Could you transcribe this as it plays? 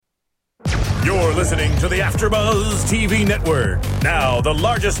You're listening to the AfterBuzz TV Network, now the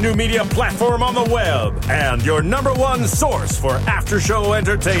largest new media platform on the web, and your number one source for after-show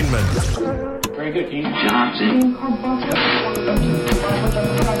entertainment. Very good, Dean Johnson.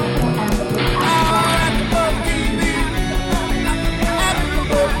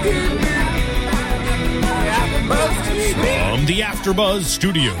 From the AfterBuzz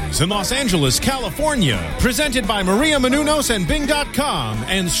Studios in Los Angeles, California, presented by Maria Menounos and Bing.com,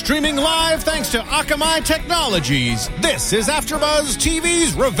 and streaming live thanks to Akamai Technologies, this is AfterBuzz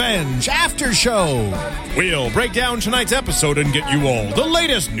TV's Revenge After Show. We'll break down tonight's episode and get you all the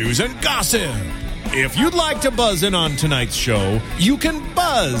latest news and gossip. If you'd like to buzz in on tonight's show, you can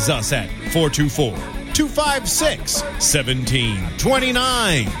buzz us at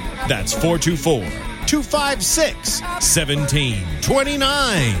 424-256-1729. That's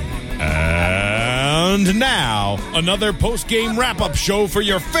 424-256-1729. And now, another post-game wrap-up show for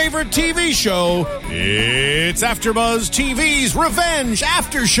your favorite TV show. It's AfterBuzz TV's Revenge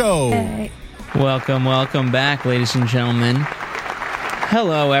After Show. Welcome back, ladies and gentlemen.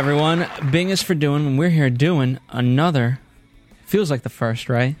 Hello, everyone. Bing is for doing, and we're here doing another, feels like the first,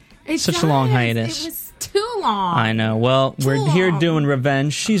 right? Such a long hiatus. It was too long. I know. Well, we're here doing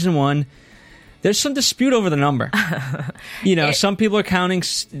Revenge, Season 1. There's some dispute over the number. Some people are counting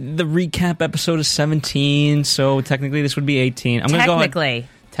the recap episode as 17, so technically this would be 18. I'm going to go ahead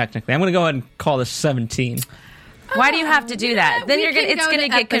and call this 17. Why do you have to do that? Then it's going to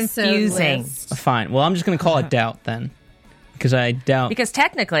get confusing. Fine. Well, I'm just going to call it Doubt then. Because I doubt... Because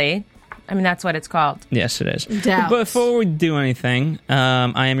technically, that's what it's called. Yes, it is. Doubt. But before we do anything,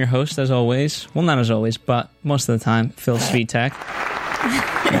 I am your host, as always. Well, not as always, but most of the time, Phil Svitek.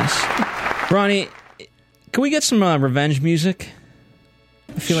 Yes. Ronnie, can we get some revenge music?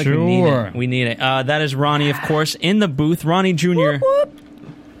 I feel like we need it. That is Ronnie, of course, in the booth. Ronnie Jr. Whoop, whoop.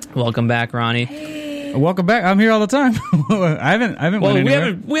 Welcome back, Ronnie. Hey. Welcome back. I'm here all the time. I haven't went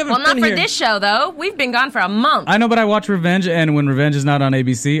anywhere. We haven't not been for here. this show, though. We've been gone for a month. I know, but I watch Revenge, and when Revenge is not on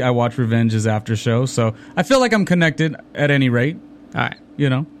ABC, I watch Revenge's after show. So I feel like I'm connected at any rate. All right.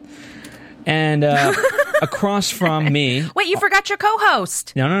 And across from me... Wait, you forgot your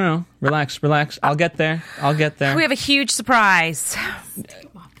co-host. No. Relax. I'll get there. We have a huge surprise.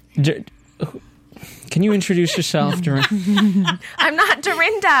 Can you introduce yourself, Dorinda? I'm not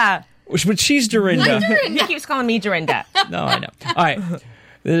Dorinda. But she's Dorinda. He keeps calling me Dorinda. No, I know. All right.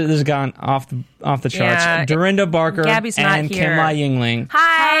 This has gone off the charts. Yeah, Dorinda Barker Gabby's not and here. Kim Lai Yingling.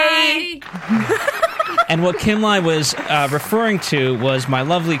 Hi. And what Kim Lai was referring to was my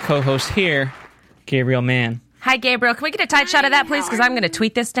lovely co-host here, Gabriel Mann. Hi, Gabriel. Can we get a tight shot of that, please? Because I'm going to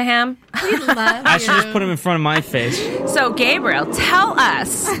tweet this to him. We love I should just put him in front of my face. So, Gabriel, tell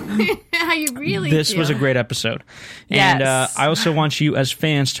us how you really This feel. was a great episode. Yes. And I also want you as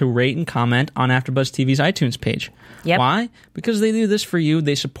fans to rate and comment on AfterBuzz TV's iTunes page. Yep. Why? Because they do this for you.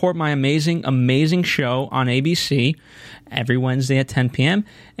 They support my amazing, amazing show on ABC every Wednesday at 10 p.m.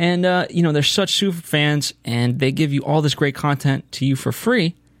 And, they're such super fans, and they give you all this great content to you for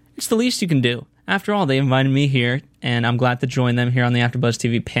free. It's the least you can do. After all, they invited me here, and I'm glad to join them here on the AfterBuzz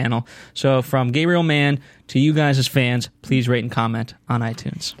TV panel. So from Gabriel Mann to you guys as fans, please rate and comment on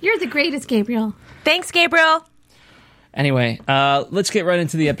iTunes. You're the greatest, Gabriel. Thanks, Gabriel. Anyway, let's get right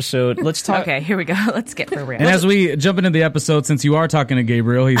into the episode. Let's talk. Okay, here we go. Let's get for real. And as we jump into the episode, since you are talking to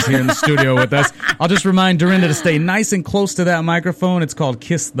Gabriel, he's here in the studio with us, I'll just remind Dorinda to stay nice and close to that microphone. It's called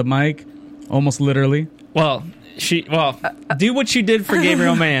Kiss the Mic, almost literally. Well, do what you did for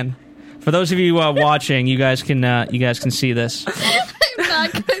Gabriel Mann. For those of you watching, you guys can see this. I'm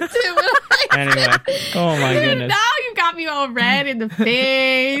not going to do it. Anyway, oh my goodness. Now you got me all red in the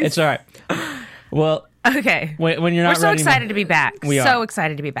face. It's all right. Well, okay. When you're not We're so ready, excited to be back. We are. So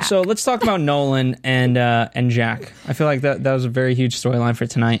excited to be back. So let's talk about Nolan and Jack. I feel like that was a very huge storyline for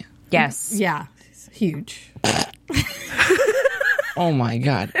tonight. Yes. Yeah, it's huge. Oh my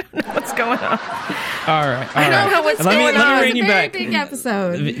God. What's going on? All right. I don't know what's going on. Let me rein you It's a very back. big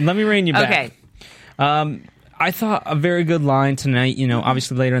episode. Let me rein you back. Okay. I thought a very good line tonight,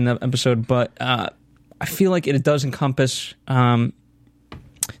 obviously later in the episode, but I feel like it does encompass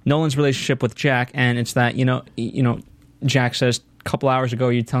Nolan's relationship with Jack, and it's that, Jack says, a couple hours ago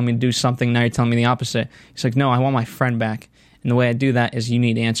you're telling me to do something, now you're telling me the opposite. He's like, no, I want my friend back. And the way I do that is you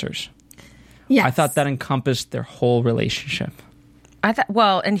need answers. Yes. I thought that encompassed their whole relationship.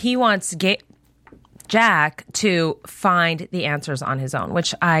 And he wants Jack to find the answers on his own,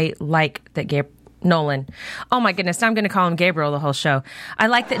 which I like that Nolan. Oh my goodness, now I'm going to call him Gabriel the whole show. I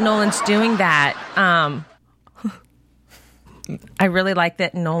like that Nolan's doing that. I really like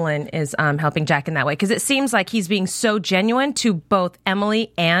that Nolan is helping Jack in that way, because it seems like he's being so genuine to both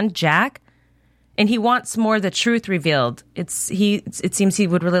Emily and Jack And he wants more of the truth revealed. It seems he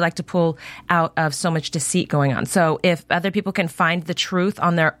would really like to pull out of so much deceit going on. So if other people can find the truth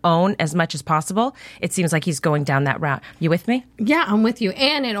on their own as much as possible, it seems like he's going down that route. You with me? Yeah, I'm with you.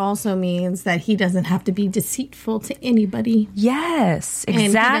 And it also means that he doesn't have to be deceitful to anybody. Yes, exactly. And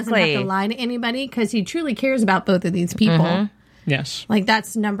he doesn't have to lie to anybody because he truly cares about both of these people. Yes. Like,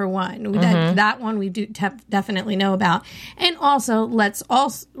 that's number one. That one we do definitely know about. And also, let's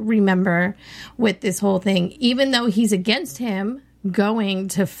also remember with this whole thing, even though he's against him going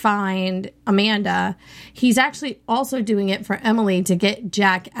to find Amanda, he's actually also doing it for Emily to get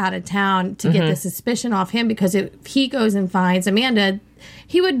Jack out of town, to get the suspicion off him, because if he goes and finds Amanda,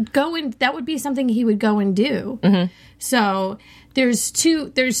 he would go and that would be something he would go and do. So there's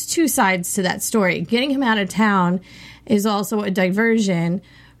two sides to that story. Getting him out of town is also a diversion,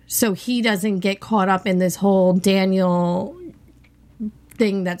 so he doesn't get caught up in this whole Daniel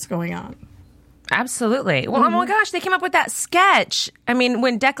thing that's going on. Absolutely. Well, oh my gosh, they came up with that sketch. I mean,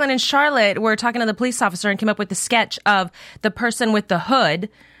 when Declan and Charlotte were talking to the police officer and came up with the sketch of the person with the hood,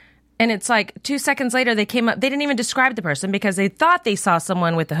 and it's like 2 seconds later they came up, they didn't even describe the person because they thought they saw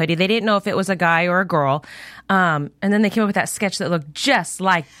someone with the hoodie. They didn't know if it was a guy or a girl. And then they came up with that sketch that looked just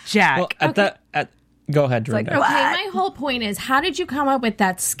like Jack. Well, go ahead, Drew. Okay, my whole point is, how did you come up with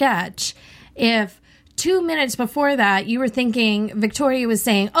that sketch if 2 minutes before that you were thinking Victoria was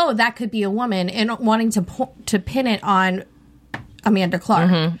saying, oh, that could be a woman, and wanting to pin it on Amanda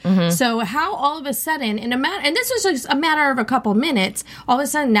Clark. So how all of a sudden, and this was just a matter of a couple minutes, all of a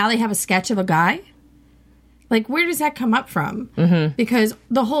sudden now they have a sketch of a guy? Like, where does that come up from? Because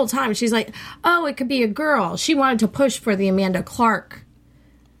the whole time she's like, oh, it could be a girl. She wanted to push for the Amanda Clark.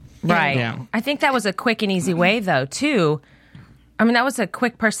 Right. Yeah. I think that was a quick and easy way, though, too. I mean, that was a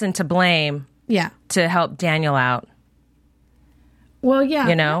quick person to blame to help Daniel out. Well, yeah.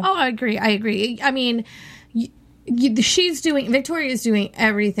 You know? Oh, I agree. I mean, Victoria is doing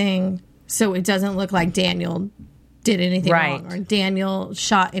everything so it doesn't look like Daniel did anything wrong, or Daniel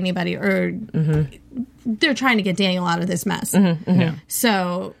shot anybody, or they're trying to get Daniel out of this mess. Yeah.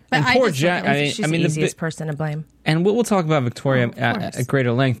 So, but And poor Jack. She's the easiest person to blame. And we'll talk about Victoria at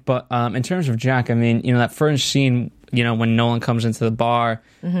greater length. But in terms of Jack, I mean, that first scene, when Nolan comes into the bar,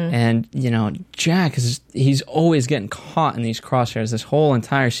 and Jack he's always getting caught in these crosshairs this whole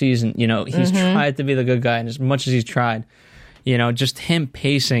entire season. He's tried to be the good guy, and as much as he's tried, just him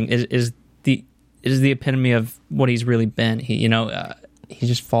pacing is the epitome of what he's really been. He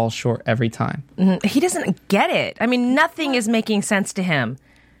just falls short every time. He doesn't get it. I mean, nothing is making sense to him.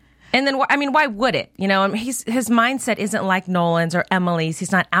 And then, why would it? His mindset isn't like Nolan's or Emily's.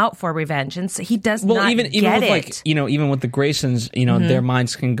 He's not out for revenge, and so he does not even get with it. Even with the Graysons, their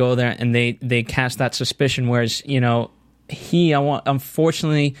minds can go there, and they cast that suspicion. Whereas,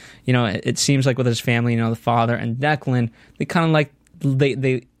 unfortunately, it seems like with his family, the father and Declan, they kind of like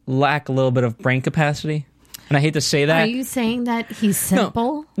they lack a little bit of brain capacity. And I hate to say that. Are you saying that he's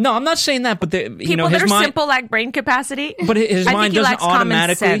simple? No, I'm not saying that. But people that his are mind, simple lack brain capacity. But his I mind think he doesn't lacks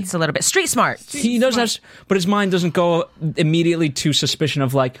automatically. Common sense a little bit. Street smart. He does have, but his mind doesn't go immediately to suspicion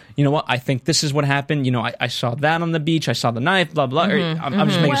of like, you know what? I think this is what happened. I saw that on the beach. I saw the knife. Blah blah. I'm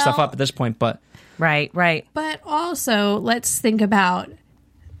just making stuff up at this point. But right. But also, let's think about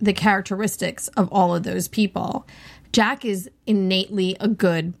the characteristics of all of those people. Jack is innately a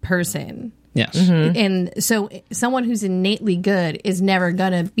good person. Yes. And so someone who's innately good is never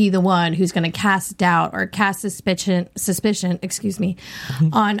going to be the one who's going to cast doubt or cast suspicion,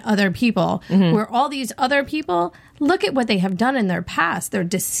 on other people. Where all these other people, look at what they have done in their past. They're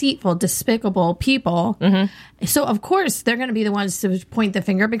deceitful, despicable people. So, of course, they're going to be the ones to point the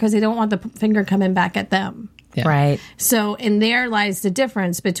finger because they don't want the finger coming back at them. Yeah. Right. So, and there lies the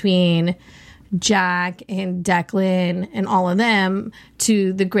difference between Jack and Declan and all of them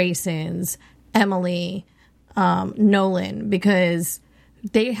to the Graysons, Emily, Nolan, because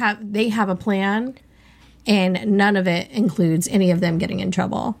they have a plan, and none of it includes any of them getting in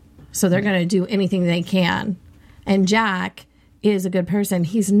trouble. So they're going to do anything they can. And Jack is a good person.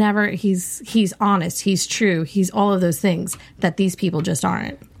 He's honest. He's true. He's all of those things that ththese people just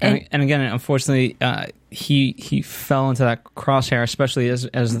aren't. And again, unfortunately, he fell into that crosshair, especially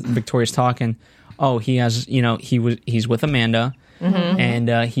as Victoria's talking. Oh, he's with Amanda,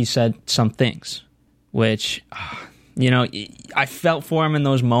 and he said some things, which I felt for him in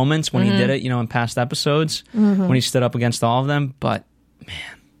those moments when he did it. In past episodes when he stood up against all of them. But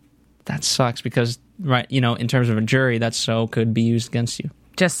man, that sucks because in terms of a jury, that so could be used against you.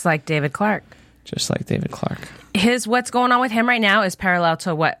 Just like David Clark. What's going on with him right now is parallel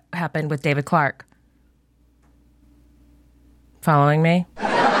to what happened with David Clark. Following me?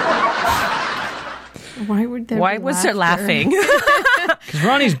 Why would there? Why be was there laughter? laughing? Because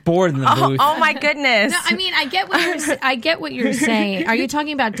Ronnie's bored in the booth. Oh my goodness. No, I mean, I get what you're saying. Are you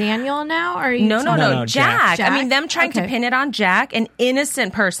talking about Daniel now? Or are you No, No, Jack. Jack. I mean, them trying to Okay. pin it on Jack, an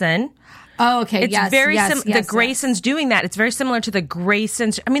innocent person. Oh, okay. It's yes, very yes, the Graysons doing that. It's very similar to the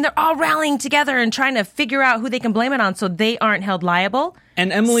Graysons. I mean, they're all rallying together and trying to figure out who they can blame it on so they aren't held liable.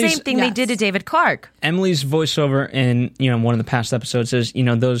 And Emily's Same thing they yes. did to David Clark. Emily's voiceover in one of the past episodes is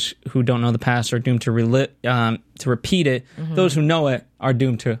those who don't know the past are doomed to to repeat it. Mm-hmm. Those who know it are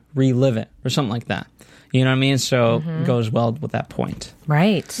doomed to relive it, or something like that. You know what I mean? So it goes well with that point.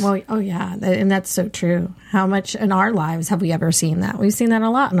 Right. Well, oh yeah, and that's so true. How much in our lives have we ever seen that? We've seen that a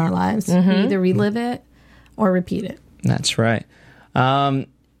lot in our lives. We either relive it or repeat it. That's right.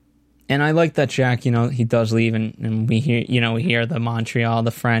 And I like that Jack, he does leave, and we hear the Montreal,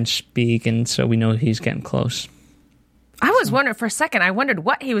 the French speak, and so we know he's getting close. I was wondering for a second, I wondered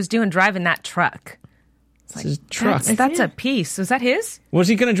what he was doing driving that truck. It's his truck. That's a piece. Was that his? Was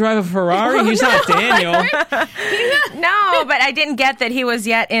he going to drive a Ferrari? He's not Daniel. No, but I didn't get that he was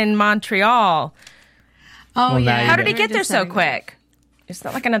yet in Montreal. Oh Well, now yeah. you How did do. he get there so quick? Is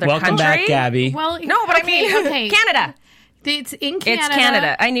that like another Welcome country? back, Gabby. Well, No, but I mean, okay. Canada. It's in Canada. It's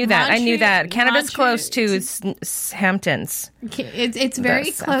Canada. I knew that. I knew that. Canada's Montreal- close to Hamptons. It's very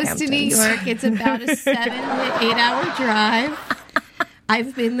That's close to New Southampton. York. It's about a 7 to 8 hour drive.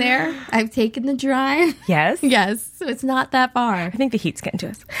 I've been there. I've taken the drive. Yes. Yes, so it's not that far. I think the heat's getting to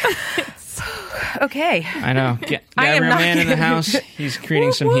us. Okay. I know. I am Gabriel not Man in the kidding. house. He's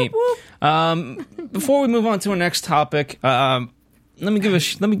creating some heat. Before we move on to our next topic, let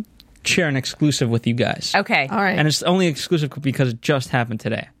me share an exclusive with you guys. Okay. All right. And it's only exclusive because it just happened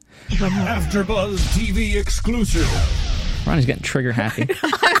today. AfterBuzz TV exclusive. Ronnie's getting trigger happy.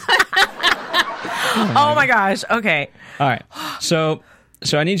 Oh my gosh. Okay. All right.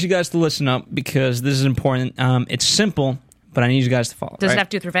 So I need you guys to listen up because this is important. It's simple, but I need you guys to follow. Does right? it have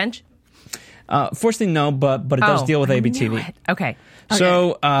to do with revenge? Fortunately, no, but it does deal with I knew ABTV. it. Okay.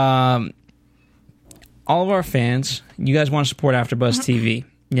 So, all of our fans, you guys want to support AfterBuzz TV,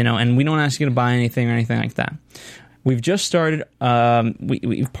 and we don't ask you to buy anything or anything like that. We've just started.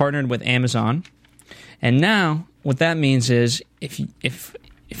 We've partnered with Amazon, and now what that means is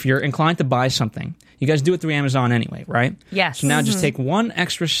if you're inclined to buy something, you guys do it through Amazon anyway, right? Yes. So now just take one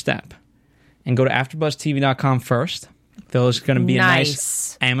extra step and go to AfterBuzzTV.com first. There's going to be a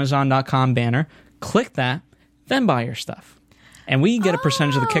nice Amazon.com banner. Click that, then buy your stuff. And we get a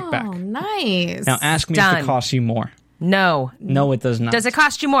percentage of the Oh, kickback. nice. Now ask me if Done. it costs you more. No. No, it does not. Does it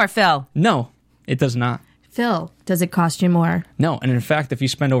cost you more, Phil? No, it does not. Phil, does it cost you more? No, and in fact, if you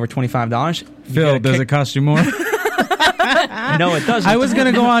spend over $25, Phil, does it cost you more? No, it doesn't. I was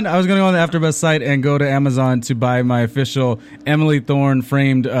gonna go on the AfterBuzz site and go to Amazon to buy my official Emily Thorne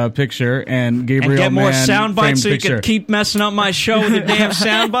framed picture and Gabriel and get more Mann sound framed bites so you picture. can keep messing up my show with your damn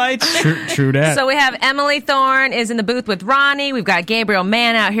sound bites. True that. So we have Emily Thorne is in the booth with Ronnie. We've got Gabriel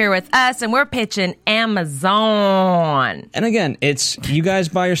Mann out here with us, and we're pitching Amazon. And again, it's you guys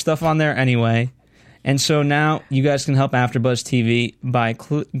buy your stuff on there anyway. And so now you guys can help AfterBuzz TV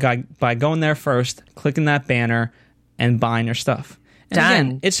by going there first, clicking that banner, and buying your stuff. And Done.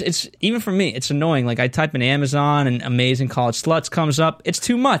 Again, it's even for me, it's annoying. Like I type in Amazon and Amazing College Sluts comes up. It's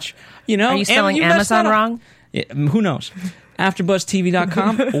too much. Are you spelling you messed Amazon that up. wrong? Yeah, who knows?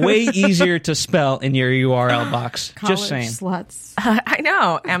 AfterBuzzTV.com, way easier to spell in your URL box. College Just saying. sluts. I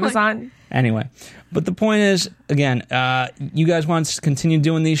know. Amazon. Anyway, but the point is, again, you guys want to continue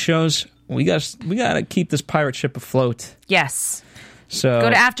doing these shows. We got to keep this pirate ship afloat. Yes. So Go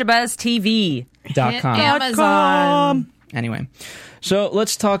to AfterBuzz TV. .com. Amazon. Anyway, so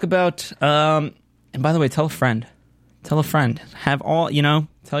let's talk about. And by the way, tell a friend. Tell a friend. Tell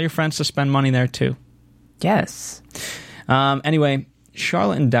your friends to spend money there too. Yes. Anyway,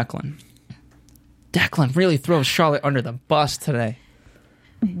 Charlotte and Declan. Declan really throws Charlotte under the bus today.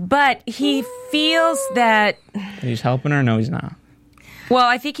 But he feels that. He's helping her. No, he's not. Well,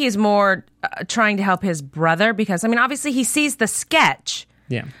 I think he's more trying to help his brother because, obviously he sees the sketch.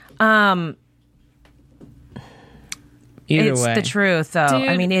 Yeah. It's Either way, the truth, though.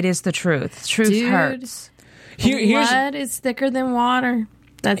 Dude. It is the truth. Truth Dude. hurts. here's Blood is thicker than water.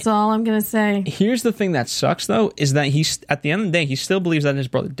 That's all I'm going to say. Here's the thing that sucks, though, is that he's at the end of the day, he still believes that his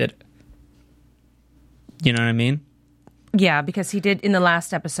brother did it. You know what I mean? Yeah, because he did in the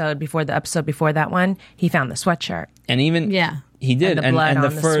last episode before that one, he found the sweatshirt. And even Yeah. he did. And the blood the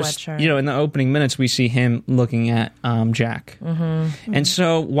on the first, sweatshirt. in the opening minutes, we see him looking at Jack. Mm-hmm. And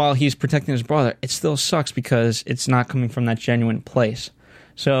so while he's protecting his brother, it still sucks because it's not coming from that genuine place.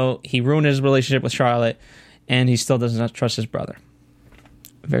 So he ruined his relationship with Charlotte, and he still does not trust his brother.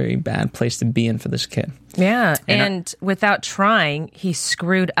 very bad place to be in for this kid. Yeah, and without trying, he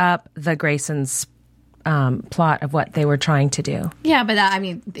screwed up the Graysons' plot of what they were trying to do. Yeah, but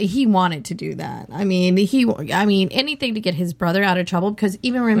he wanted to do that. Anything to get his brother out of trouble. Because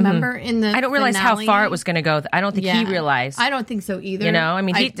even remember in the I don't realize finale, how far it was going to go. I don't think he realized. I don't think so either. You know,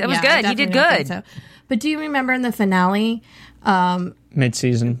 it was good. He did good. So. But do you remember in the finale?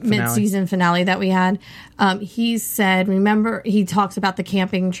 Mid-season finale that we had, he said, remember, he talks about the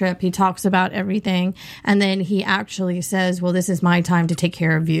camping trip, he talks about everything, and then he actually says, well, this is my time to take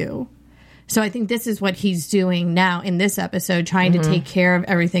care of you. So I think this is what he's doing now in this episode, trying to take care of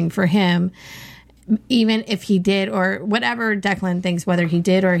everything for him, even if he did, or whatever Declan thinks, whether he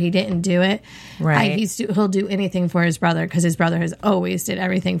did or he didn't do it. Right. He'll do anything for his brother, because his brother has always did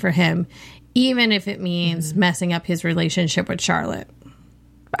everything for him, even if it means messing up his relationship with Charlotte.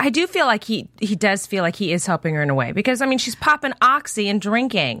 I do feel like he does feel like he is helping her in a way, because she's popping oxy and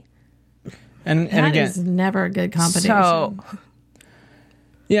drinking, and that again, is never a good combination. So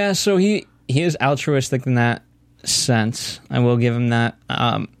yeah, so he is altruistic in that sense. I will give him that.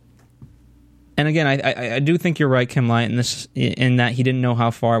 And again, I do think you're right, Kim Light, in that he didn't know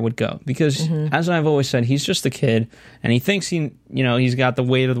how far it would go, because as I've always said, he's just a kid, and he thinks he's got the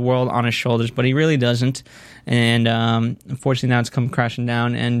weight of the world on his shoulders, but he really doesn't. And unfortunately, now it's come crashing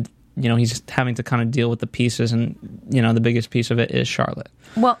down, and he's having to kind of deal with the pieces, and the biggest piece of it is Charlotte.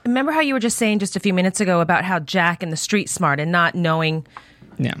 Well, remember how you were just saying just a few minutes ago about how Jack and the street smart and not knowing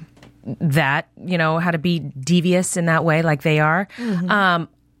that how to be devious in that way like they are.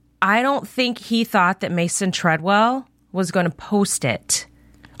 I don't think he thought that Mason Treadwell was going to post it.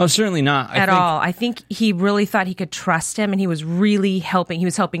 Oh, certainly not. I think he really thought he could trust him, and he was really helping. He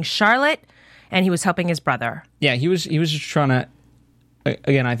was helping Charlotte, and he was helping his brother. Yeah, he was just trying to.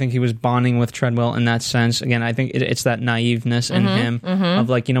 Again, I think he was bonding with Treadwell in that sense. Again, I think it's that naiveness in him of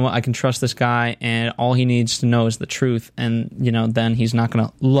like, you know what, I can trust this guy, and all he needs to know is the truth, and then he's not going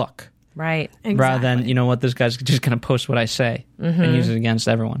to look. Right. Exactly. Rather than, you know what, this guy's just going to post what I say and use it against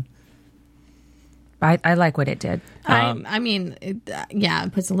everyone. I like what it did.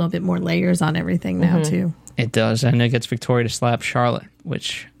 It puts a little bit more layers on everything now, too. It does, and it gets Victoria to slap Charlotte,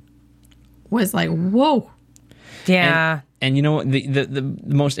 which was like, whoa. Yeah. And you know what, the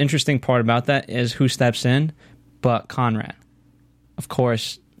most interesting part about that is who steps in but Conrad. Of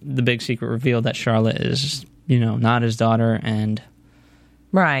course, the big secret revealed that Charlotte is, not his daughter, and...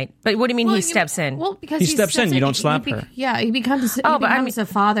 Right. But what do you mean he steps in? Well, because he steps in, you don't slap her. Yeah, he becomes a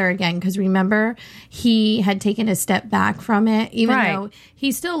father again, because remember, he had taken a step back from it, even though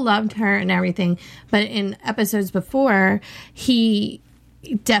he still loved her and everything. But in episodes before, he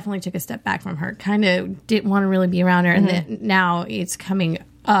definitely took a step back from her, kind of didn't want to really be around her. And then now it's coming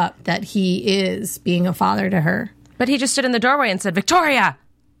up that he is being a father to her. But he just stood in the doorway and said, Victoria!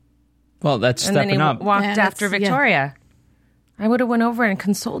 Well, that's stepping up. And then he walked after Victoria. I would have went over and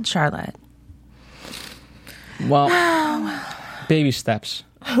consoled Charlotte. Well, baby steps.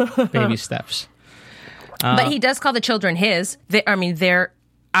 Baby steps. But he does call the children his. They're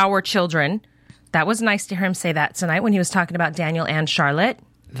our children. That was nice to hear him say that tonight when he was talking about Daniel and Charlotte.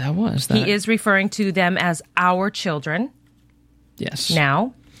 He is referring to them as our children. Yes.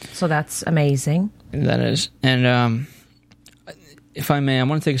 Now. So that's amazing. That is. And if I may, I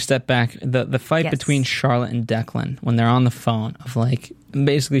want to take a step back. The fight between Charlotte and Declan, when they're on the phone, of like,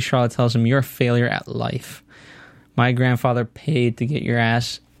 basically Charlotte tells him, you're a failure at life. My grandfather paid to get your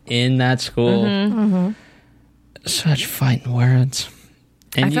ass in that school. Such fighting words.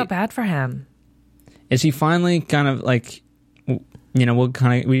 And I felt bad for him. Is he finally kind of like, we'll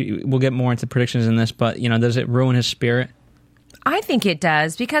get more into predictions in this, but, does it ruin his spirit? I think it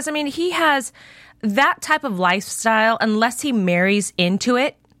does, because, he has that type of lifestyle, unless he marries into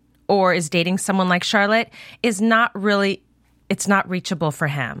it or is dating someone like Charlotte, it's not reachable for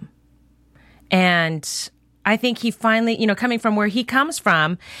him. And I think he finally, coming from where he comes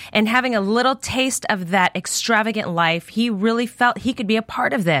from and having a little taste of that extravagant life, he really felt he could be a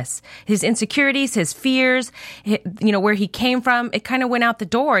part of this. His insecurities, his fears, where he came from, it kind of went out the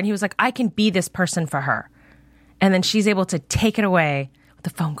door, and he was like, I can be this person for her. And then she's able to take it away with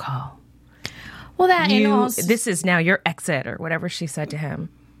a phone call. Well, and also, this is now your exit, or whatever she said to him.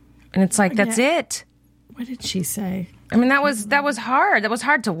 And it's like, that's it. What did she say? That was hard. That was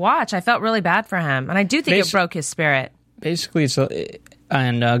hard to watch. I felt really bad for him. And I do think it broke his spirit. Basically,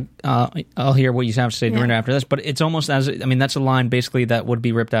 I'll hear what you have to say, Dorinda, after this, but it's almost that's a line basically that would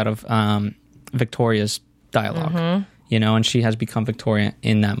be ripped out of Victoria's dialogue, and she has become Victoria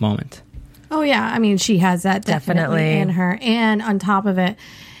in that moment. Oh, yeah. She has that definitely in her. And on top of it,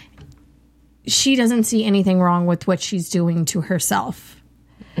 she doesn't see anything wrong with what she's doing to herself.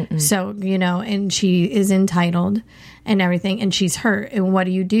 So, and she is entitled and everything, and she's hurt. And what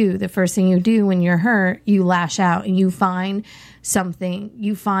do? The first thing you do when you're hurt, you lash out and you find something.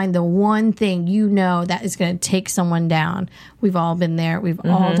 You find the one thing that is going to take someone down. We've all been there. We've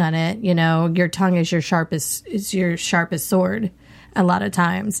all done it. Your tongue is your sharpest sword a lot of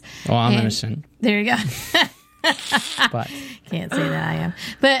times. Well, I'm innocent. There you go. But Can't say that I am.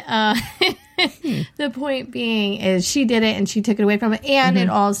 But the point being is she did it and she took it away from it. And it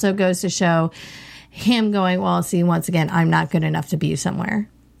also goes to show him going, well, see, once again, I'm not good enough to be somewhere.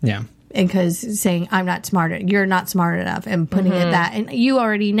 yeah. Because saying, you're not smart enough, and putting it that. And you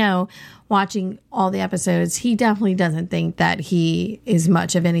already know, watching all the episodes, he definitely doesn't think that he is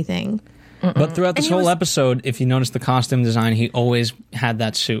much of anything. But throughout this whole episode, if you notice the costume design, he always had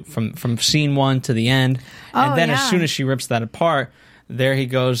that suit from scene 1 to the end. And then as soon as she rips that apart, there he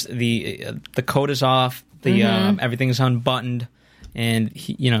goes. The coat is off. The everything's unbuttoned, and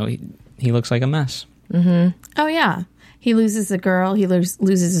he looks like a mess. Oh yeah, he loses the girl. He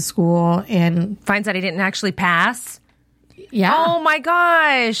loses the school, and Finds out he didn't actually pass. yeah. Oh my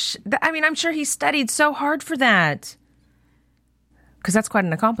gosh. I mean, I'm sure he studied so hard for that. Because that's quite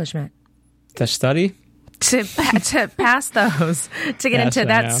an accomplishment. To study? To pass those, to get Yes, into I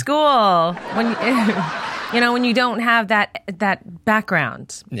that know. school. When when you don't have that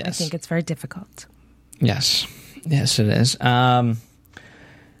background. I Yes. think it's very difficult. Yes. Yes, it is. So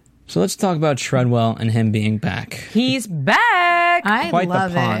let's talk about Treadwell and him being back. He's back. I Quite the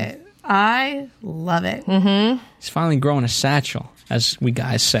love pun. it. I love it. He's finally growing a satchel, as we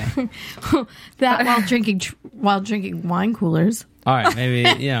guys say. That while drinking wine coolers. All right, maybe,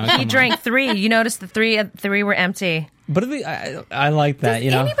 He come on. drank 3. You noticed the three were empty. But I like that,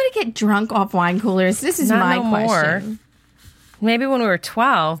 Does anybody get drunk off wine coolers? This is Not my no question. more. Maybe when we were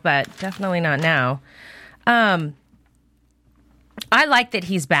 12, but definitely not now. I like that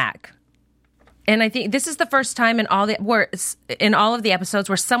he's back. And I think this is the first time in all of the episodes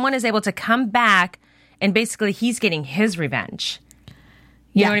where someone is able to come back and basically he's getting his revenge.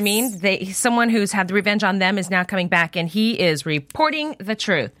 You know what I mean? Someone who's had the revenge on them is now coming back and he is reporting the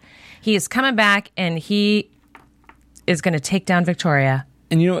truth. He is coming back and he is going to take down Victoria.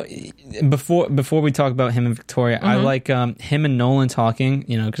 And before we talk about him and Victoria, I like him and Nolan talking,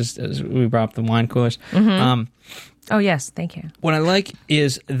 because we brought up the wine coolers. Oh, yes. Thank you. What I like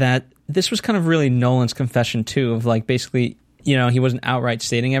is that this was kind of really Nolan's confession, too, of like basically, he wasn't outright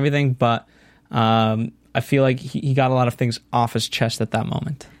stating everything, but I feel like he got a lot of things off his chest at that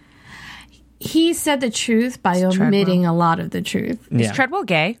moment. He said the truth by omitting a lot of the truth. Is Yeah. Treadwell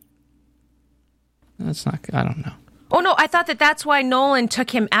gay? That's not, I don't know. Oh, no, I thought that's why Nolan took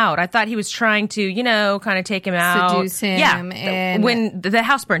him out. I thought he was trying to, kind of take him out. Seduce him. Yeah, And when the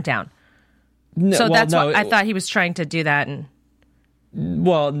house burnt down. No, So well, that's no, why I thought he was trying to do that. And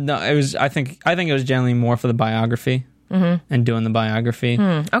Well, no, it was. I think it was generally more for the biography and doing the biography.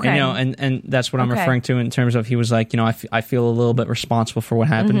 okay. And and that's what I'm Okay. referring to in terms of he was like, I feel a little bit responsible for what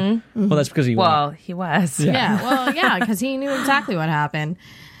happened. Well, that's because he well, he was. Yeah, because he knew exactly what happened.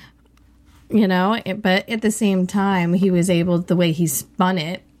 But at the same time, he was able, the way he spun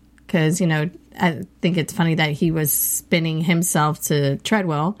it, because, I think it's funny that he was spinning himself to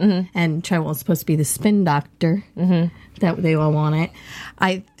Treadwell, and Treadwell's supposed to be the spin doctor that they all wanted.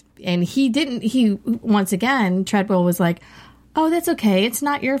 And once again, Treadwell was like, oh, that's okay. It's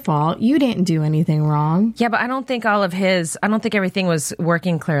not your fault. You didn't do anything wrong. Yeah, but I don't think everything was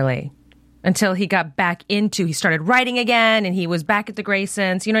working clearly until he got back he started writing again and he was back at the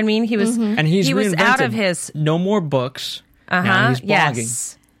Graysons. You know what I mean? He was, and he was out of his, no more books. Now he's blogging.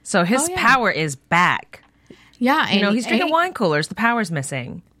 yes. So his power is back. Yeah. And He's drinking wine coolers. The power's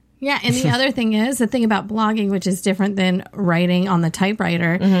missing. Yeah, and the other thing is, the thing about blogging, which is different than writing on the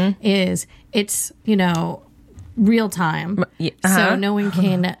typewriter, is it's, real time. So no one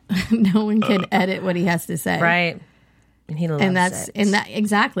can edit what he has to say. Right. And he loves it.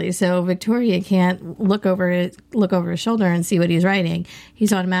 Exactly. So Victoria can't look over his shoulder and see what he's writing.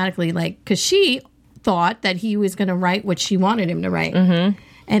 He's automatically because she thought that he was going to write what she wanted him to write.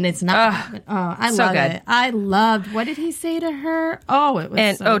 And it's not. I so love good. it. I loved. What did he say to her? Oh, it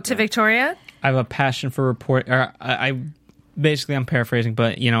was. And to Victoria? I have a passion for reporting. I'm paraphrasing,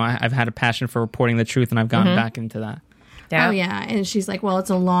 but I've had a passion for reporting the truth, and I've gotten back into that. Yeah. Oh yeah, and she's like, "Well, it's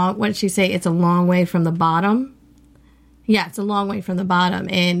a long. What did she say? It's a long way from the bottom." Yeah, it's a long way from the bottom,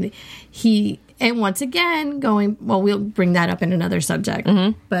 and once again going. Well, we'll bring that up in another subject,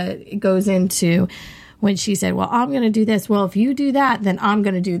 but it goes into when she said, "Well, I'm going to do this. Well, if you do that, then I'm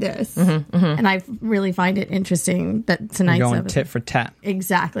going to do this." And I really find it interesting that tonight's Going episode, tit for tat.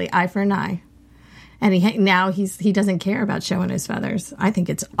 exactly eye for an eye. and he doesn't care about showing his feathers. I think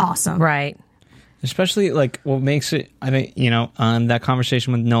it's awesome. Right. Especially like what makes it, I think, that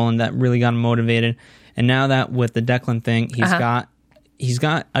conversation with Nolan that really got him motivated. And now that with the Declan thing, he's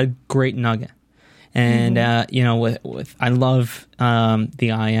got a great nugget. And with I love the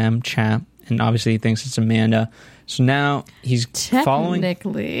IM chat, and obviously he thinks it's Amanda. So now he's following.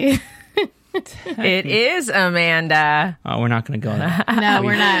 Technically. It is Amanda. Oh, we're not going to go there. No,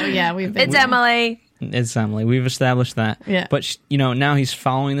 we're not. Yeah, It's Emily. It's Emily. We've established that. Yeah. But now he's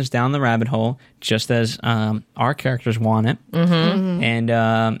following this down the rabbit hole, just as our characters want it. Mm-hmm.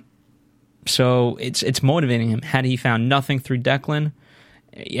 And so it's motivating him. Had he found nothing through Declan,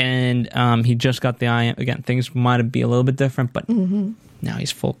 and he just got the IM again, things might be a little bit different. But now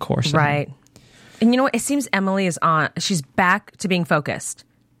he's full course. Right. And you know what? It seems Emily is on. She's back to being focused.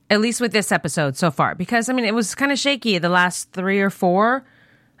 At least with this episode so far, because it was kind of shaky the last 3 or 4.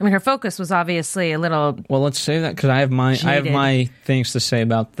 Her focus was obviously a little. Well, let's save that because I have my things to say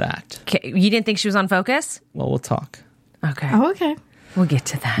about that. Okay. You didn't think she was on focus? Well, we'll talk. Okay. Oh, okay. We'll get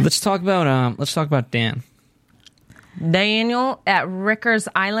to that. Let's talk about Dan. Daniel at Rikers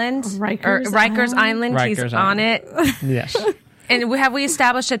Island. Rikers Island. He's Rikers on Island. it. Yes. And have we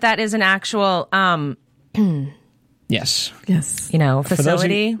established that is an actual Yes. Yes.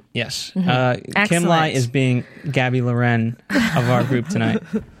 facility? Yes. Excellent. Kim Lai is being Gabby Loren of our group tonight.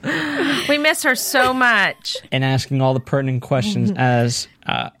 We miss her so much. And asking all the pertinent questions as,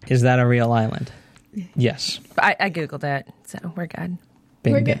 is that a real island? Yes. I Googled it, so we're good.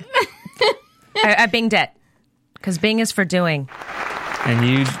 Bing. We're good. I binged it. Because Bing is for doing. And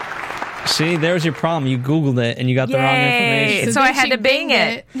you... See, there's your problem. You Googled it and you got the wrong information. So I had to Bing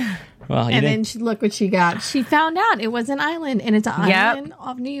it. Well, you then look what she got. She found out it was an island, and it's an island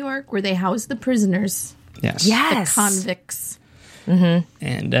off New York where they house the prisoners. Yes. The convicts. Mm-hmm.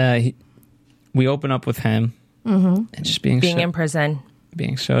 And we open up with him and just being in prison.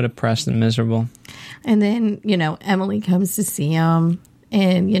 Being so depressed and miserable. And then, Emily comes to see him,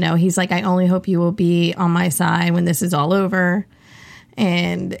 and, he's like, I only hope you will be on my side when this is all over.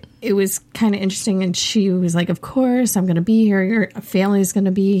 And it was kind of interesting. And she was like, of course, I'm going to be here. Your family's going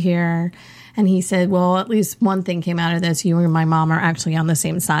to be here. And he said, well, at least one thing came out of this. You and my mom are actually on the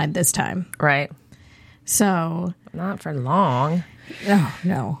same side this time. Right. So. Not for long. Oh,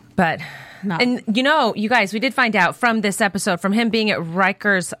 no. But. Not. And, you guys, we did find out from this episode, from him being at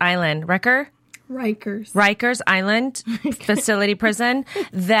Rikers Island. Rikers Island facility prison,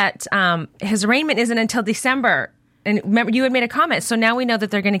 that his arraignment isn't until December. And remember, you had made a comment. So now we know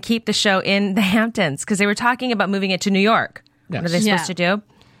that they're going to keep the show in the Hamptons because they were talking about moving it to New York. Yes. What are they supposed to do?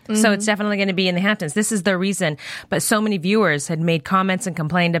 Mm-hmm. So it's definitely going to be in the Hamptons. This is the reason. But so many viewers had made comments and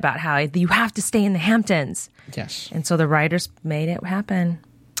complained about how you have to stay in the Hamptons. Yes. And so the writers made it happen.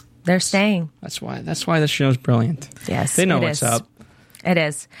 They're staying. That's why the show's brilliant. Yes. They know what's up. It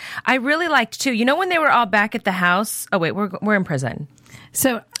is. I really liked, too, when they were all back at the house. Oh, wait, we're in prison.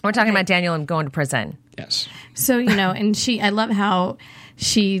 So we're talking about Daniel and going to prison. Yes. So, and I love how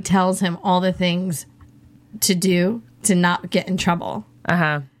she tells him all the things to do to not get in trouble.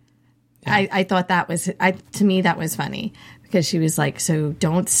 Uh-huh. Yeah. I thought that was, to me, that was funny because she was like, so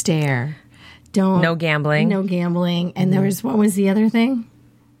don't stare. No gambling. And there was, what was the other thing?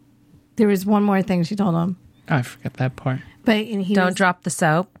 There was one more thing she told him. Oh, I forgot that part. But don't drop the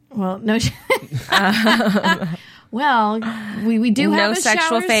soap. Well, no. Well, we do have no a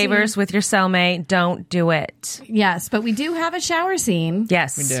sexual shower favors scene. with your cellmate. Don't do it. Yes, but we do have a shower scene.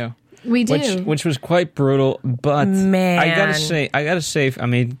 Yes, we do. We do, which was quite brutal. But man, I gotta say, I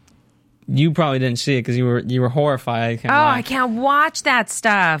mean, you probably didn't see it because you were horrified. I can't watch that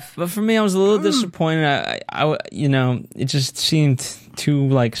stuff. But for me, I was a little disappointed. I it just seemed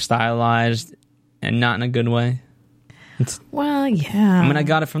too stylized and not in a good way. Well, yeah. I mean, I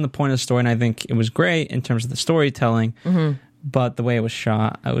got it from the point of the story, and I think it was great in terms of the storytelling. Mm-hmm. But the way it was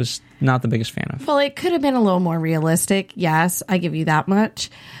shot, I was not the biggest fan of. Well, it could have been a little more realistic. Yes, I give you that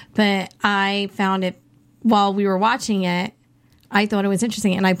much. But I found it, while we were watching it, I thought it was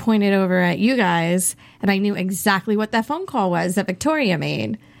interesting. And I pointed over at you guys, and I knew exactly what that phone call was that Victoria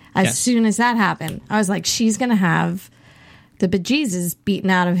made. As soon as that happened, I was like, she's going to have the bejesus beaten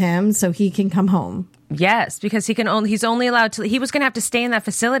out of him so he can come home. Yes, because he's only allowed to. He was going to have to stay in that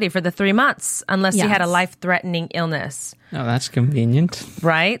facility for the 3 months unless he had a life-threatening illness. Oh, that's convenient,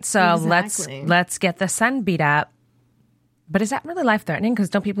 right? So exactly. let's get the son beat up. But is that really life-threatening? Because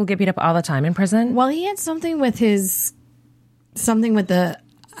don't people get beat up all the time in prison? Well, he had something with the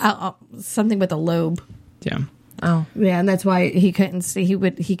lobe. Yeah. Oh, yeah, and that's why he couldn't stay.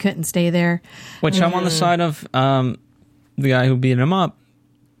 He couldn't stay there. Which I'm on the side of the guy who beat him up.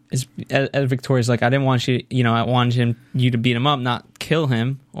 as Victoria's like, I didn't want I wanted you to beat him up, not kill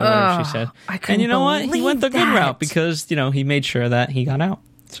him, or whatever she said. And you know what? He went the good route because, he made sure that he got out.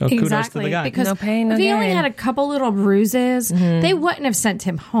 So kudos to the guy. Because no pain, no if he gain. only had a couple little bruises, they wouldn't have sent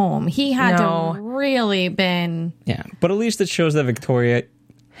him home. He had to really been... Yeah, but at least it shows that Victoria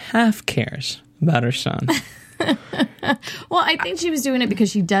half cares about her son. Well, I think she was doing it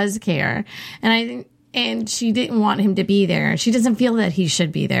because she does care. And she didn't want him to be there. She doesn't feel that he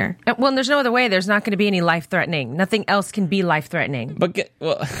should be there. Well, there's no other way. There's not going to be any life-threatening. Nothing else can be life-threatening. But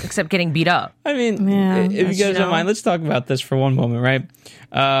except getting beat up. I mean, if you guys don't mind, let's talk about this for one moment,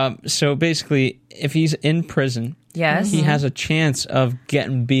 right? So basically, if he's in prison, yes, he has a chance of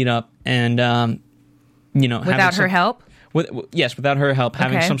getting beat up and, without her help? Without her help,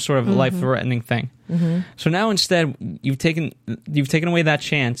 having some sort of life-threatening thing. So now instead, you've taken away that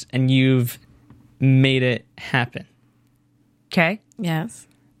chance and you've made it happen. Okay. Yes.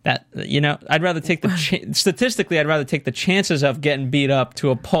 That I'd rather take statistically, I'd rather take the chances of getting beat up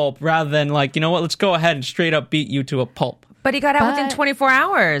to a pulp rather than let's go ahead and straight up beat you to a pulp. But he got out within 24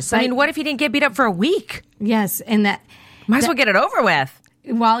 hours. I mean, what if he didn't get beat up for a week? Yes, and that might as well get it over with.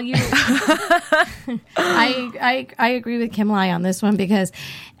 While you, I agree with Kim Lai on this one because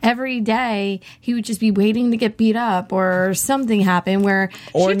every day he would just be waiting to get beat up or something happen or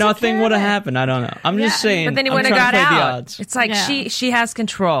nothing would have happened. I don't know. I'm just saying. But then he wouldn't have got out. It's like she has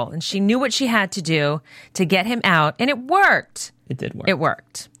control and she knew what she had to do to get him out, and it worked. It did work. It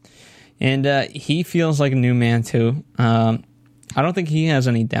worked. And he feels like a new man too. I don't think he has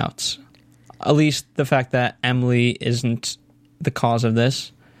any doubts. At least the fact that Emily isn't the cause of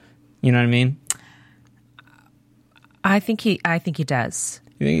this. You know what I mean? I think he does.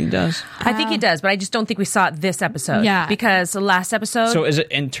 You think he does? I think he does, but I just don't think we saw it this episode. Yeah. Because the last episode... So is it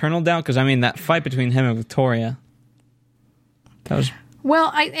internal doubt? Because, that fight between him and Victoria, that was...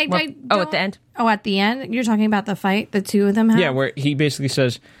 Well, I at the end? Oh, at the end? You're talking about the fight the two of them had? Yeah, where he basically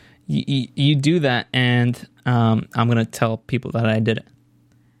says, you do that, and I'm going to tell people that I did it.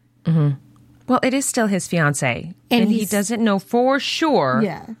 Mm-hmm. Well, it is still his fiancée, and he doesn't know for sure.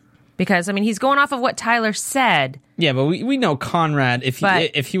 Yeah. Because, he's going off of what Tyler said. Yeah, but we know Conrad,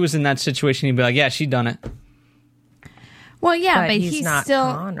 if he was in that situation, he'd be like, yeah, she done it. Well, yeah, but he's not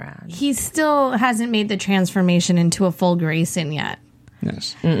Conrad. He still hasn't made the transformation into a full Grayson yet.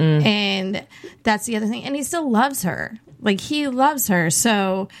 Yes. Mm-mm. And that's the other thing. And he still loves her. He loves her,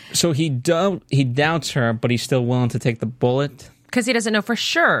 so... So he doubts her, but he's still willing to take the bullet? Because he doesn't know for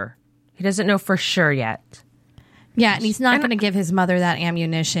sure. He doesn't know for sure yet. Yeah, and he's not going to give his mother that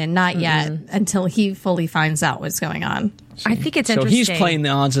ammunition, not yet, until he fully finds out what's going on. I think it's interesting. So he's playing the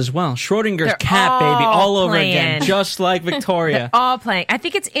odds as well. Schrodinger's cat, baby, all over again, just like Victoria. They're all playing. I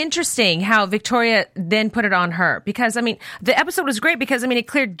think it's interesting how Victoria then put it on her. Because, the episode was great because, it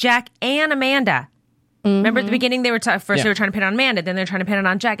cleared Jack and Amanda. Mm-hmm. Remember at the beginning, they were they were trying to pin on Amanda, then they were trying to pin it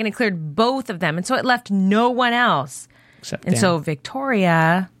on Jack, and it cleared both of them. And so it left no one else. Except and Dan. so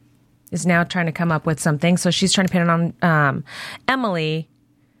Victoria is now trying to come up with something. So she's trying to pin it on Emily.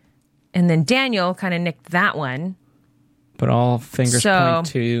 And then Daniel kind of nicked that one. But all fingers point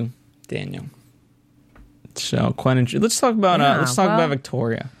to Daniel. So quite interesting. Let's talk about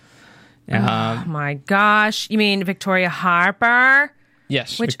Victoria. Oh my gosh. You mean Victoria Harper?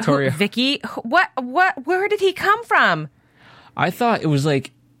 Yes, Victoria. Vicky? Where did he come from? I thought it was at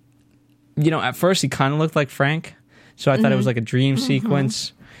first he kind of looked like Frank. So I thought it was like a dream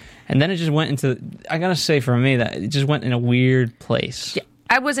sequence. And then it just went into, I gotta say for me, that it just went in a weird place. Yeah,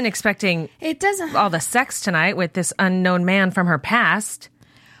 I wasn't expecting all the sex tonight with this unknown man from her past.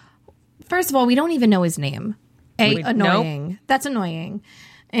 First of all, we don't even know his name. Annoying. Nope. That's annoying.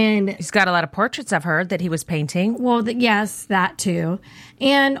 And he's got a lot of portraits of her that he was painting. Well, yes, that too.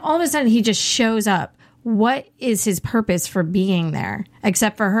 And all of a sudden he just shows up. What is his purpose for being there?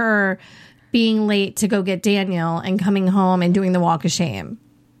 Except for her being late to go get Daniel and coming home and doing the walk of shame.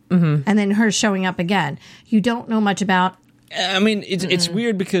 Mm-hmm. And then her showing up again. You don't know much about... It's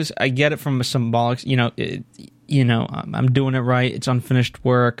weird because I get it from a symbolic... I'm doing it right. It's unfinished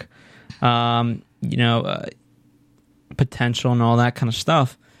work. Potential and all that kind of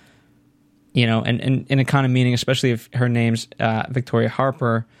stuff. And a kind of meaning, especially if her name's Victoria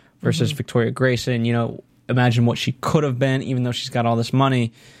Harper versus Victoria Grayson. Imagine what she could have been, even though she's got all this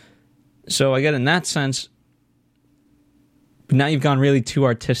money. So I get in that sense... But now you've gone really too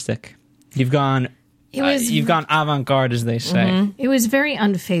artistic. You've gone avant-garde, as they say. Mm-hmm. It was very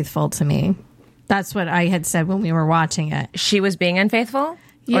unfaithful to me. That's what I had said when we were watching it. She was being unfaithful?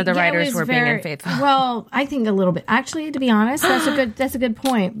 Or the Yeah, it writers was were being unfaithful? Well, I think a little bit. Actually, to be honest, that's a good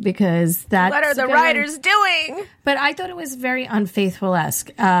point because that's What are the writers doing? But I thought it was very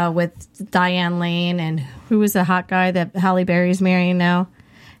unfaithful-esque with Diane Lane and who was the hot guy that Halle Berry's marrying now.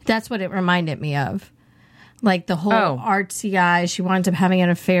 That's what it reminded me of. Like the whole artsy guy. She winds up having an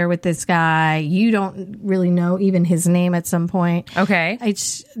affair with this guy. You don't really know even his name at some point. Okay.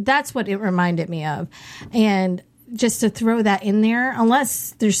 That's what it reminded me of. And just to throw that in there,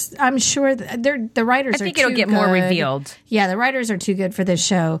 unless there's, I'm sure the writers are too good. I think it'll get more revealed. Yeah, the writers are too good for this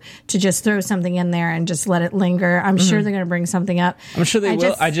show to just throw something in there and just let it linger. I'm sure they're going to bring something up. I'm sure they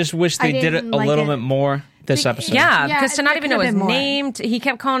will. I just wish they did it a little bit more this episode. Yeah, because to not even know his more. name, he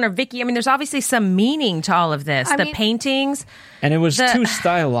kept calling her Vicky. I mean, there's obviously some meaning to all of this. The paintings. And it was too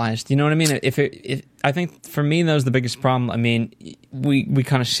stylized. You know what I mean? I think for me, that was the biggest problem. I mean, we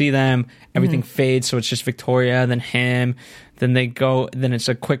kind of see them, everything fades, so it's just Victoria, then him, then they go, then it's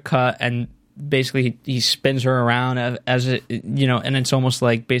a quick cut, and basically he spins her around as it, you know, and it's almost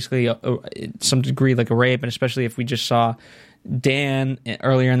like basically some degree like a rape, and especially if we just saw Dan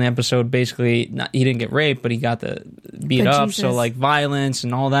earlier in the episode, basically he didn't get raped, but he got the beat up, Jesus. So like violence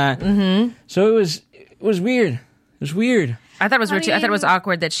and all that. Mm-hmm. So it was weird. It was weird. I thought it was weird too. I thought it was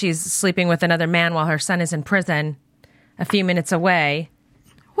awkward that she's sleeping with another man while her son is in prison a few minutes away.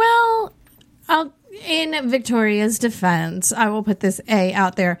 Well, in Victoria's defense, I will put this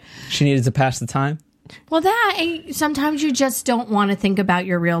out there. She needed to pass the time. Well, sometimes you just don't want to think about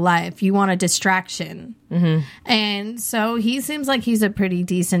your real life. You want a distraction. Mm-hmm. And so he seems like he's a pretty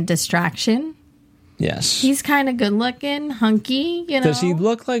decent distraction. Yes. He's kind of good looking, hunky, you know. Does he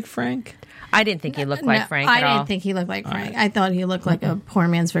look like Frank? I didn't think he looked like Frank at all. I didn't think he looked like Frank. Right. I thought he looked like a poor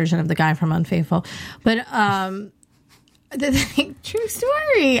man's version of the guy from Unfaithful. But true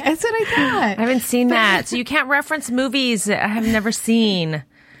story. That's what I thought. I haven't seen that. So you can't reference movies I have never seen.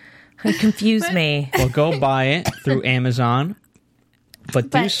 It confused me. Well, go buy it through Amazon,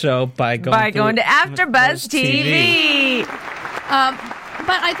 but do so by going to AfterBuzz TV.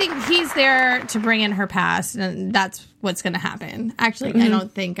 But I think he's there to bring in her past, and that's what's going to happen. Actually, I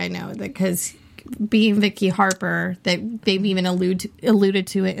don't think I know that because being Vicky Harper, that they've even alluded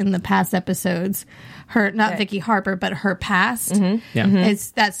to it in the past episodes. Vicky Harper, but her past. Mm-hmm. Yeah,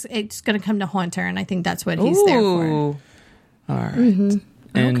 it's going to come to haunt her, and I think that's what he's there for. All right. Mm-hmm.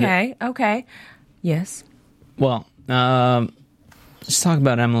 And, okay. Yes. Well, let's talk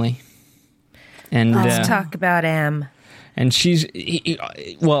about Emily. And let's talk about Em. And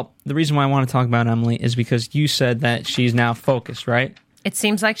well, the reason why I want to talk about Emily is because you said that she's now focused, right? It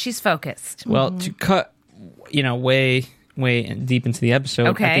seems like she's focused. Well, to cut, way deep into the episode,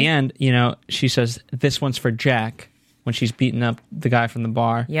 at the end, she says, this one's for Jack, when she's beating up the guy from the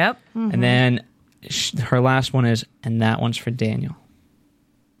bar. Yep. Mm-hmm. And then her last one is, and that one's for Daniel.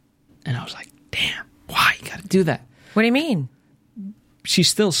 And I was like, damn, why you gotta do that? What do you mean? She's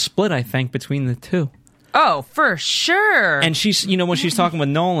still split, I think, between the two. Oh, for sure. And she's, when she's talking with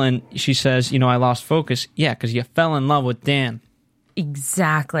Nolan, she says, I lost focus. Yeah, because you fell in love with Dan.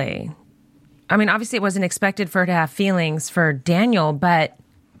 Exactly. I mean, obviously it wasn't expected for her to have feelings for Daniel, but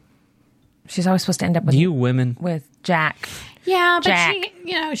she's always supposed to end up with you women with Jack. Yeah, but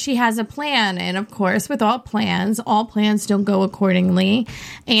Jack. she has a plan, and of course, with all plans don't go accordingly.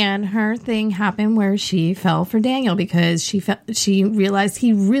 And her thing happened where she fell for Daniel because she realized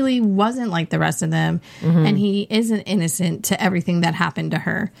he really wasn't like the rest of them, and he isn't innocent to everything that happened to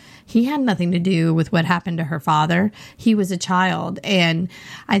her. He had nothing to do with what happened to her father. He was a child, and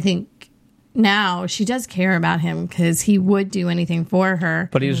I think now she does care about him because he would do anything for her.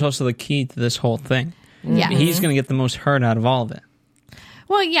 But he was also the key to this whole thing. Yeah, he's going to get the most hurt out of all of it.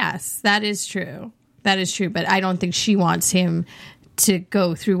 Well, yes, that is true. That is true. But I don't think she wants him to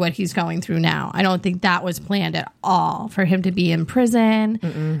go through what he's going through now. I don't think that was planned at all for him to be in prison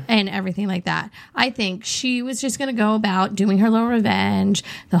and everything like that. I think she was just going to go about doing her little revenge,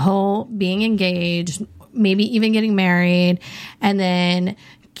 the whole being engaged, maybe even getting married, and then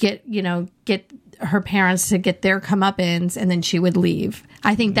get her parents to get their comeuppance, and then she would leave.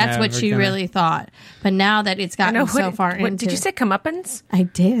 I think that's what she really thought. But now that it's gotten so far into... Did you say comeuppance? I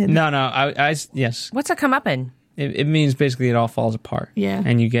did. No, yes. What's a comeuppance? It means basically it all falls apart. Yeah.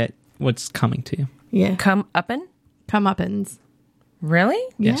 And you get what's coming to you. Yeah. Comeuppance?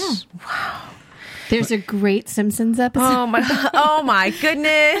 Really? Yes. Yeah. Wow. There's a great Simpsons episode. Oh my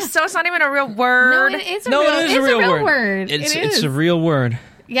goodness. So it's not even a real word? No, it is a real word. It's a real word.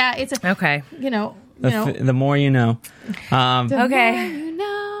 Yeah, it's a... Okay. The more you know. Okay. More you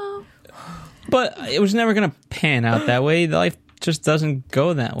know. But it was never going to pan out that way. Life just doesn't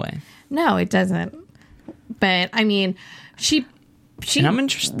go that way. No, it doesn't. But, I mean, she she And I'm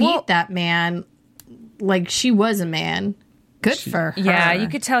interested. beat that man like she was a man. Good for her. Yeah, you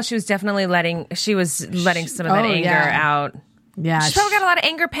could tell she was definitely letting some of that anger out. Yeah. She's probably got a lot of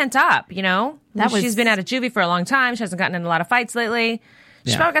anger pent up, you know? She's been out of juvie for a long time. She hasn't gotten in a lot of fights lately.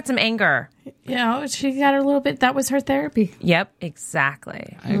 She's probably got some anger. You know, she got a little bit. That was her therapy. Yep,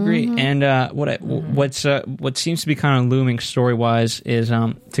 exactly. I agree. And what seems to be kind of looming story wise is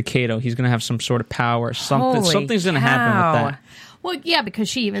Takeda. He's going to have some sort of power. Something's going to happen with that. Well, yeah, because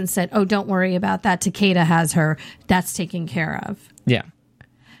she even said, "Oh, don't worry about that. Takeda has her. That's taken care of." Yeah.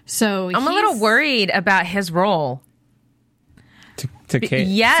 So I'm a little worried about his role.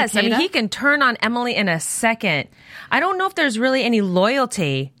 Yes, I mean, he can turn on Emily in a second. I don't know if there's really any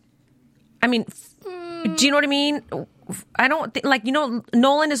loyalty. I mean, do you know what I mean? I don't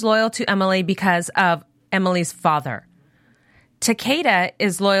Nolan is loyal to Emily because of Emily's father. Takeda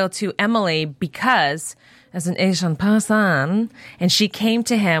is loyal to Emily because as an Asian person, and she came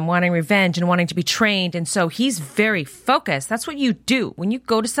to him wanting revenge and wanting to be trained, and so he's very focused. That's what you do when you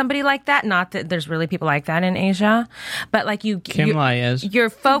go to somebody like that. Not that there's really people like that in Asia, but like you're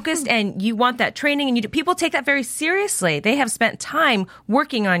focused and you want that training, and people take that very seriously. They have spent time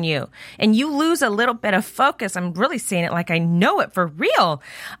working on you, and you lose a little bit of focus. I'm really saying it like I know it for real.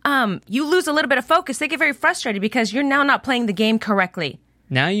 You lose a little bit of focus. They get very frustrated because you're now not playing the game correctly.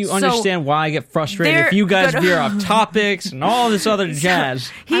 Now you understand why I get frustrated if you guys veer off topics and all this other jazz.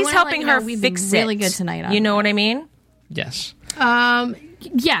 He's helping her fix it. Really good tonight. You know what I mean? Yes.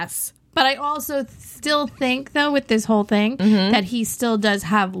 Yes. But I also still think, though, with this whole thing, that he still does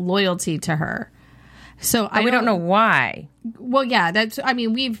have loyalty to her. So we don't know why. Well, yeah,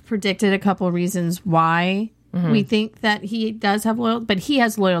 we've predicted a couple of reasons why we think that he does have loyalty, but he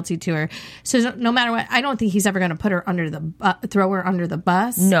has loyalty to her. So no matter what, I don't think he's ever going to put her throw her under the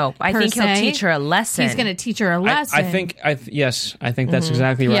bus. No, I think he'll teach her a lesson. He's going to teach her a lesson. I think that's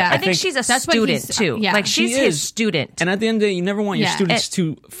exactly right. Yeah. I think she's a student too. Yeah. Like she's his student. And at the end of the day, you never want your students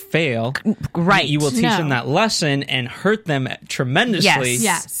to fail. Right. You will teach them that lesson and hurt them tremendously.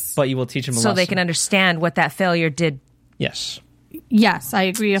 Yes. But you will teach them a lesson. So they can understand what that failure did. Yes. Yes, I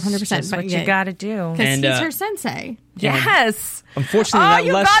agree 100%. That's what you got to do. Because he's her sensei. Yes. Unfortunately,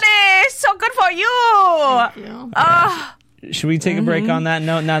 you got it. So good for you. Thank you. Should we take a break on that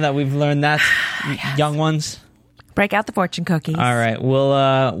note now that we've learned that, young ones? Break out the fortune cookies. All right,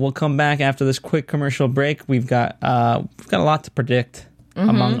 we'll come back after this quick commercial break. We've got a lot to predict,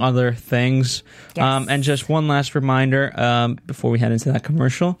 among other things. Yes. And just one last reminder before we head into that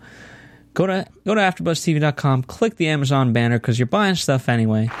commercial. Go to AfterBuzzTV.com, click the Amazon banner because you're buying stuff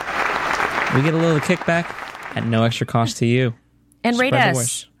anyway. We get a little kickback at no extra cost to you. And Spread rate the us.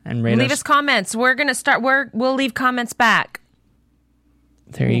 voice. And rate leave us. us comments. We're going to start. We'll leave comments back.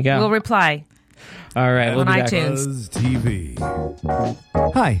 There you go. We'll reply. All right, we'll on be back. iTunes. Buzz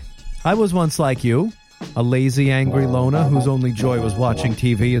TV. Hi, I was once like you, a lazy, angry loner whose only joy was watching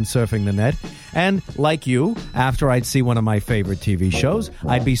TV and surfing the net. And, like you, after I'd see one of my favorite TV shows,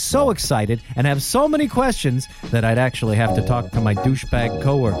 I'd be so excited and have so many questions that I'd actually have to talk to my douchebag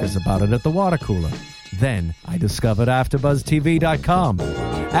coworkers about it at the water cooler. Then I discovered AfterBuzzTV.com.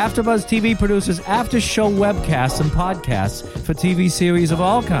 AfterBuzz TV produces after-show webcasts and podcasts for TV series of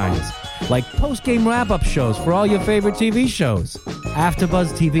all kinds, like post-game wrap-up shows for all your favorite TV shows.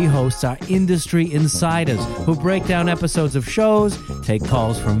 AfterBuzz TV hosts are industry insiders who break down episodes of shows, take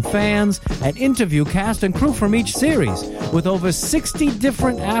calls from fans, and interview cast and crew from each series, with over 60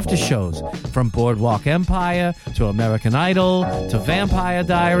 different after-shows, from Boardwalk Empire to American Idol to Vampire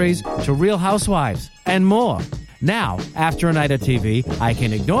Diaries to Real Housewives, and more. Now, after a night of TV, I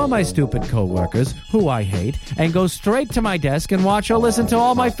can ignore my stupid coworkers, who I hate, and go straight to my desk and watch or listen to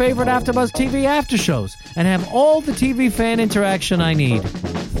all my favorite AfterBuzz TV after shows, and have all the TV fan interaction I need.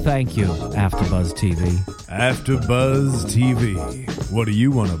 Thank you, AfterBuzz TV. AfterBuzz TV. What do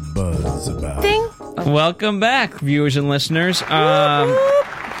you want to buzz about? Ding. Welcome back, viewers and listeners. Hello,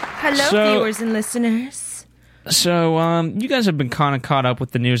 viewers and listeners. So, you guys have been kind of caught up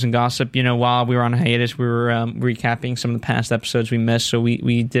with the news and gossip. You know, while we were on hiatus, we were recapping some of the past episodes we missed. So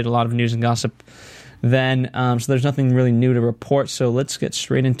we did a lot of news and gossip then. So there's nothing really new to report. So let's get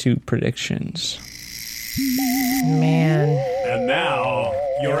straight into predictions. Man. And now,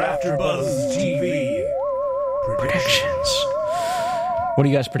 your AfterBuzz TV predictions. What do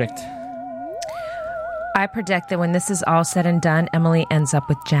you guys predict? I predict that when this is all said and done, Emily ends up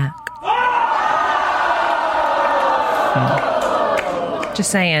with Jack.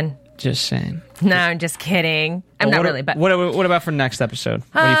 Just saying. Just saying. No, I'm just kidding. I'm not really, but... What about for next episode?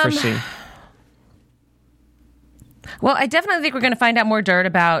 What do you foresee? Well, I definitely think we're going to find out more dirt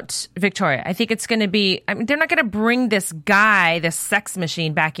about Victoria. I think it's going to be, they're not going to bring this guy, this sex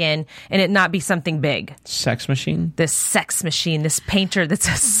machine back in and it not be something big. Sex machine? This sex machine, this painter that's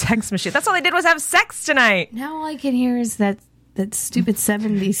a sex machine. That's all they did was have sex tonight. Now all I can hear is that stupid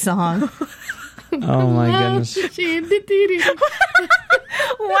 70s song. Oh my goodness.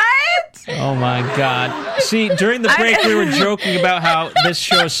 What? Oh my God. See, during the break we were joking about how this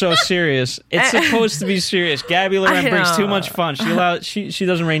show is so serious. It's supposed to be serious. Gabby Loren brings too much fun. She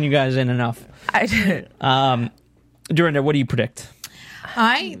doesn't rein you guys in enough. Dorinda, what do you predict?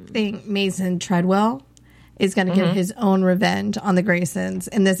 I think Mason Treadwell is going to get his own revenge on the Graysons,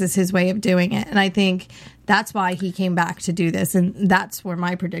 and this is his way of doing it. And I think that's why he came back to do this, and that's where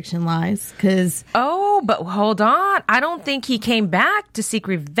my prediction lies. But hold on. I don't think he came back to seek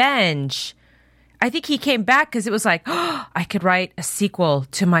revenge. I think he came back because it was like, I could write a sequel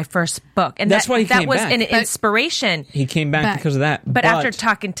to my first book. And that's why he came back. That was an inspiration. He came back because of that. But after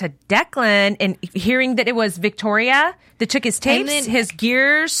talking to Declan and hearing that it was Victoria that took his tapes, his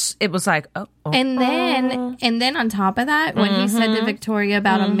gears, it was like, And then on top of that, when he said to Victoria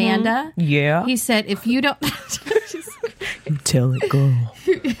about Amanda, he said, if you don't... You tell it, girl.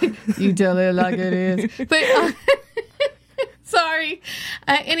 You tell it like it is. But... Sorry.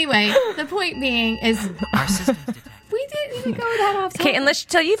 Anyway, the point being is... We didn't even go that off. Okay,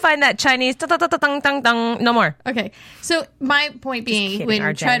 until you find that Chinese... No more. Okay, so my point being,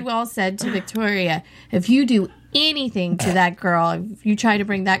 when Treadwell said to Victoria, if you do anything to that girl, if you try to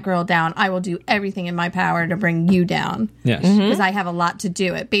bring that girl down, I will do everything in my power to bring you down. Yes. Because I have a lot to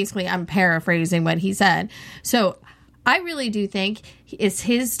do it. Basically, I'm paraphrasing what he said. So I really do think it's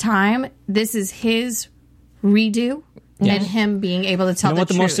his time. This is his redo. And him being able to tell you know the what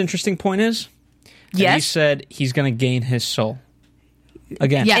the truth. most interesting point is? Yes. He said he's going to gain his soul.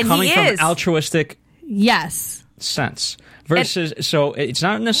 Again, Yes. coming from an altruistic sense. Versus, so it's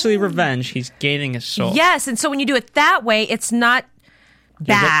not necessarily revenge, he's gaining his soul. Yes, and so when you do it that way, it's not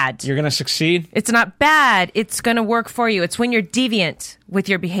bad. You're going to succeed? It's not bad. It's going to work for you. It's when you're deviant with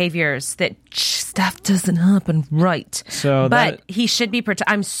your behaviors that stuff doesn't happen right. But he should be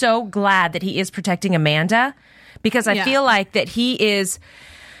I'm so glad that he is protecting Amanda. Because I feel like that he is,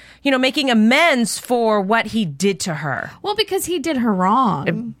 making amends for what he did to her. Well, because he did her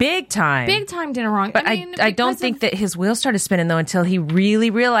wrong. Big time. Big time did her wrong. But I don't think that his wheels started spinning, though, until he really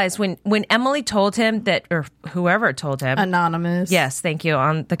realized when Emily told him that, or whoever told him. Anonymous. Yes, thank you,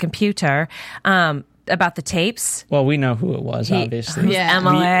 on the computer. About the tapes. Well, we know who it was, obviously. Yeah.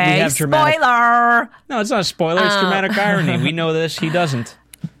 Emily. We have Spoiler! No, it's not a spoiler. It's dramatic irony. We know this. He doesn't.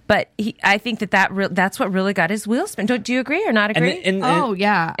 But I think that's what really got his wheels spin. Do you agree or not agree? And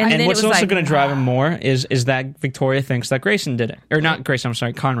what's also going to drive him more is that Victoria thinks that Grayson did it. Or not Grayson, I'm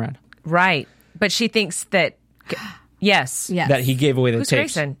sorry, Conrad. Right. But she thinks that... Yes. That he gave away the Who's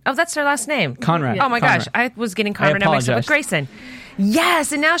tapes. Grayson? Oh, that's their last name. Conrad. Oh, my gosh. I was getting Conrad mixed up with Grayson.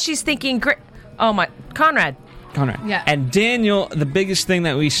 Yes, and now she's thinking... Conrad. Yeah. And Daniel, the biggest thing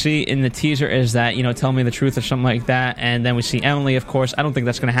that we see in the teaser is that, tell me the truth or something like that. And then we see Emily, of course. I don't think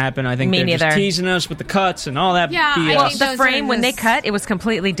that's going to happen. I think they're just teasing us with the cuts and all that. Yeah, BS. I think the frame, when they cut, it was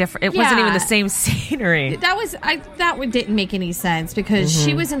completely different. It wasn't even the same scenery. That didn't make any sense because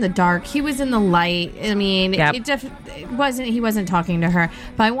she was in the dark. He was in the light. I mean, he wasn't talking to her.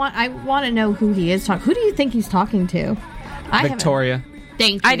 But I want to know who he is talking. Who do you think he's talking to? Victoria.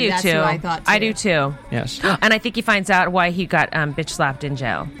 Thank you. I do That's too. Who I thought too. I do too. Yes. And I think he finds out why he got bitch slapped in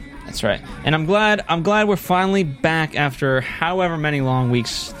jail. That's right. And I'm glad we're finally back after however many long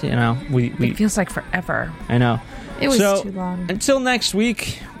weeks. It feels like forever. I know. It was too long. Until next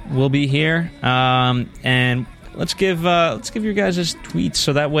week, we'll be here. And let's give you guys his tweets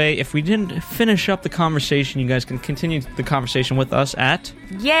so that way, if we didn't finish up the conversation, you guys can continue the conversation with us at.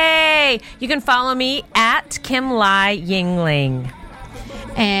 Yay! You can follow me at Kim Lai Yingling.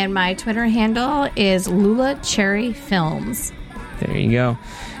 And my Twitter handle is Lula Cherry Films. There you go.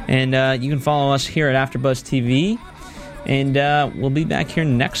 And you can follow us here at AfterBuzz TV. And we'll be back here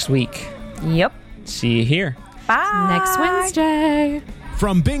next week. Yep. See you here. Bye. Next Wednesday.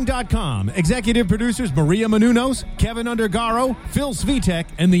 From Bing.com, executive producers Maria Menounos, Kevin Undergaro, Phil Svitek,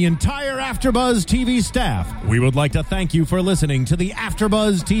 and the entire AfterBuzz TV staff, we would like to thank you for listening to the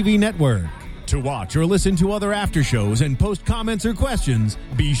AfterBuzz TV network. To watch or listen to other after shows and post comments or questions,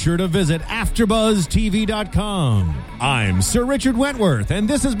 be sure to visit AfterBuzzTV.com. I'm Sir Richard Wentworth, and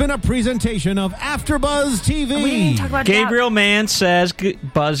this has been a presentation of AfterBuzz TV. We didn't talk about Gabriel Mann says,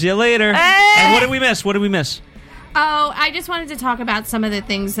 buzz you later. Hey! And what did we miss? Oh, I just wanted to talk about some of the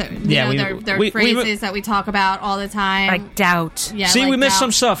things that they're phrases that we talk about all the time, like doubt. Yeah, See, like we missed doubt.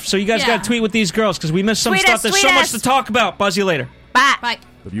 some stuff, so you guys got to tweet with these girls because we missed some Tweet stuff. us, There's tweet so much us. to talk about. Buzz you later. Bye. Bye.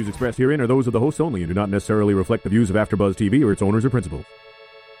 The views expressed herein are those of the hosts only and do not necessarily reflect the views of AfterBuzz TV or its owners or principals.